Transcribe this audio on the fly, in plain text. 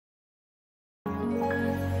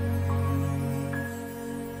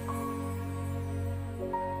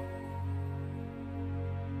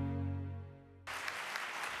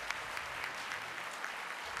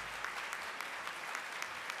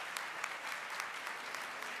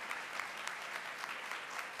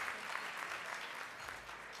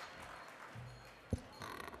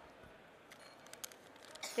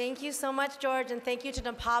Thank you so much, George, and thank you to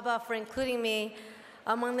NAPABA for including me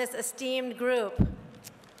among this esteemed group.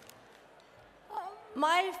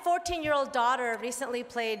 My 14-year-old daughter recently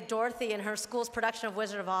played Dorothy in her school's production of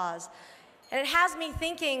Wizard of Oz. And it has me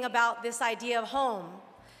thinking about this idea of home,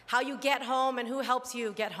 how you get home and who helps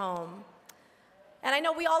you get home. And I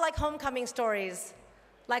know we all like homecoming stories,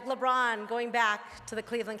 like LeBron going back to the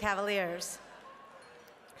Cleveland Cavaliers.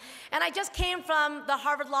 And I just came from the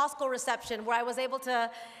Harvard Law School reception where I was able to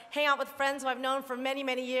hang out with friends who I've known for many,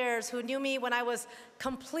 many years, who knew me when I was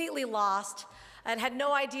completely lost and had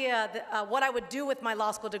no idea what I would do with my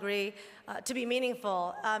law school degree to be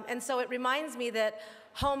meaningful. And so it reminds me that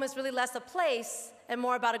home is really less a place and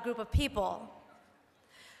more about a group of people.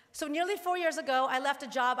 So nearly 4 years ago, I left a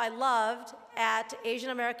job I loved at Asian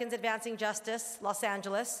Americans Advancing Justice, Los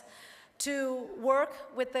Angeles, to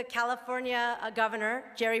work with the California governor,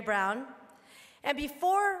 Jerry Brown. And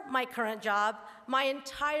before my current job, my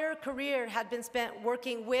entire career had been spent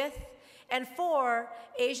working with and for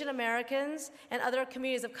Asian Americans and other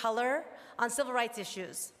communities of color on civil rights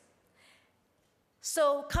issues.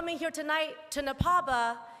 So coming here tonight to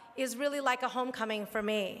NAPABA is really like a homecoming for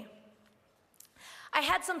me. I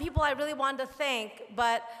had some people I really wanted to thank,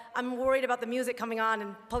 but I'm worried about the music coming on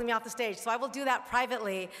and pulling me off the stage, so I will do that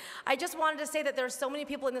privately. I just wanted to say that there are so many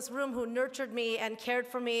people in this room who nurtured me and cared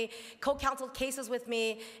for me, co-counseled cases with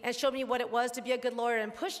me, and showed me what it was to be a good lawyer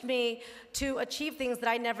and pushed me to achieve things that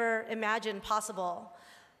I never imagined possible.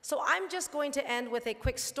 So I'm just going to end with a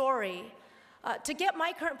quick story. To get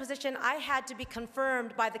my current position, I had to be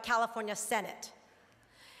confirmed by the California Senate.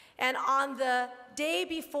 And on the day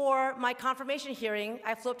before my confirmation hearing,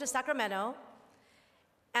 I flew up to Sacramento,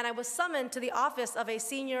 and I was summoned to the office of a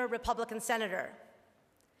senior Republican senator.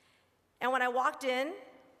 And when I walked in,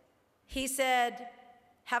 he said,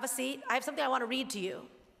 "Have a seat. I have something I want to read to you."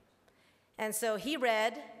 And so he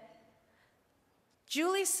read,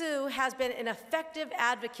 "Julie Su has been an effective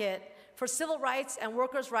advocate for civil rights and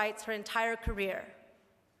workers' rights her entire career.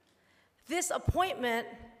 This appointment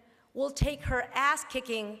will take her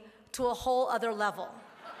ass-kicking to a whole other level."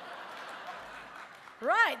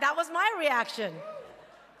 Right, that was my reaction.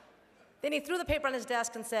 Then he threw the paper on his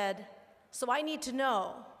desk and said, "So I need to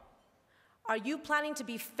know, are you planning to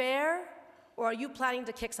be fair or are you planning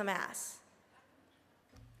to kick some ass?"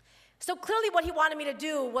 So clearly what he wanted me to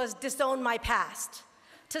do was disown my past,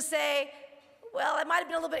 to say, well, it might have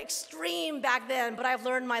been a little bit extreme back then, but I've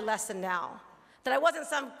learned my lesson now, that I wasn't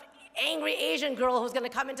some angry Asian girl who's going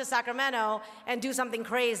to come into Sacramento and do something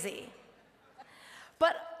crazy.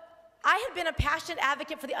 But I had been a passionate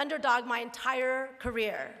advocate for the underdog my entire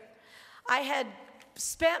career. I had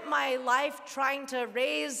spent my life trying to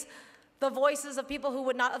raise the voices of people who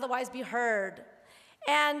would not otherwise be heard.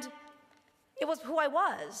 And it was who I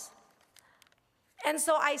was. And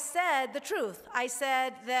so I said the truth. I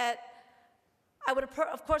said that I would,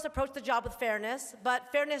 of course, approach the job with fairness,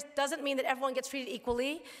 but fairness doesn't mean that everyone gets treated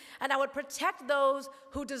equally, and I would protect those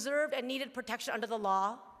who deserved and needed protection under the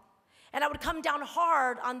law, and I would come down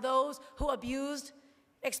hard on those who abused,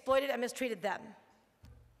 exploited, and mistreated them.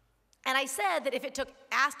 And I said that if it took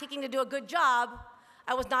ass-kicking to do a good job,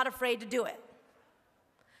 I was not afraid to do it.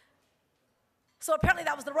 So apparently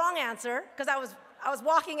that was the wrong answer, because I was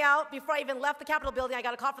walking out before I even left the Capitol building. I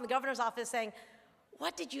got a call from the governor's office saying,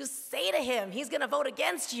 "What did you say to him? He's going to vote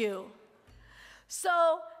against you."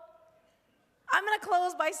 So I'm going to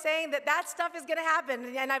close by saying that that stuff is going to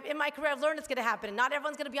happen. And in my career, I've learned it's going to happen. Not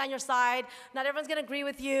everyone's going to be on your side. Not everyone's going to agree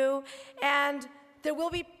with you. And there will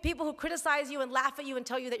be people who criticize you and laugh at you and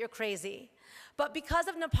tell you that you're crazy. But because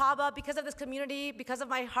of NAPABA, because of this community, because of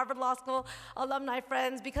my Harvard Law School alumni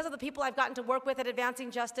friends, because of the people I've gotten to work with at Advancing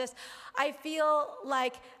Justice, I feel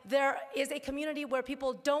like there is a community where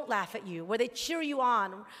people don't laugh at you, where they cheer you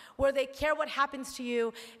on, where they care what happens to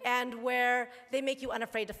you, and where they make you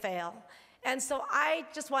unafraid to fail. And so I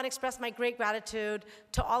just want to express my great gratitude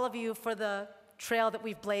to all of you for the trail that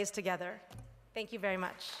we've blazed together. Thank you very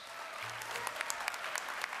much.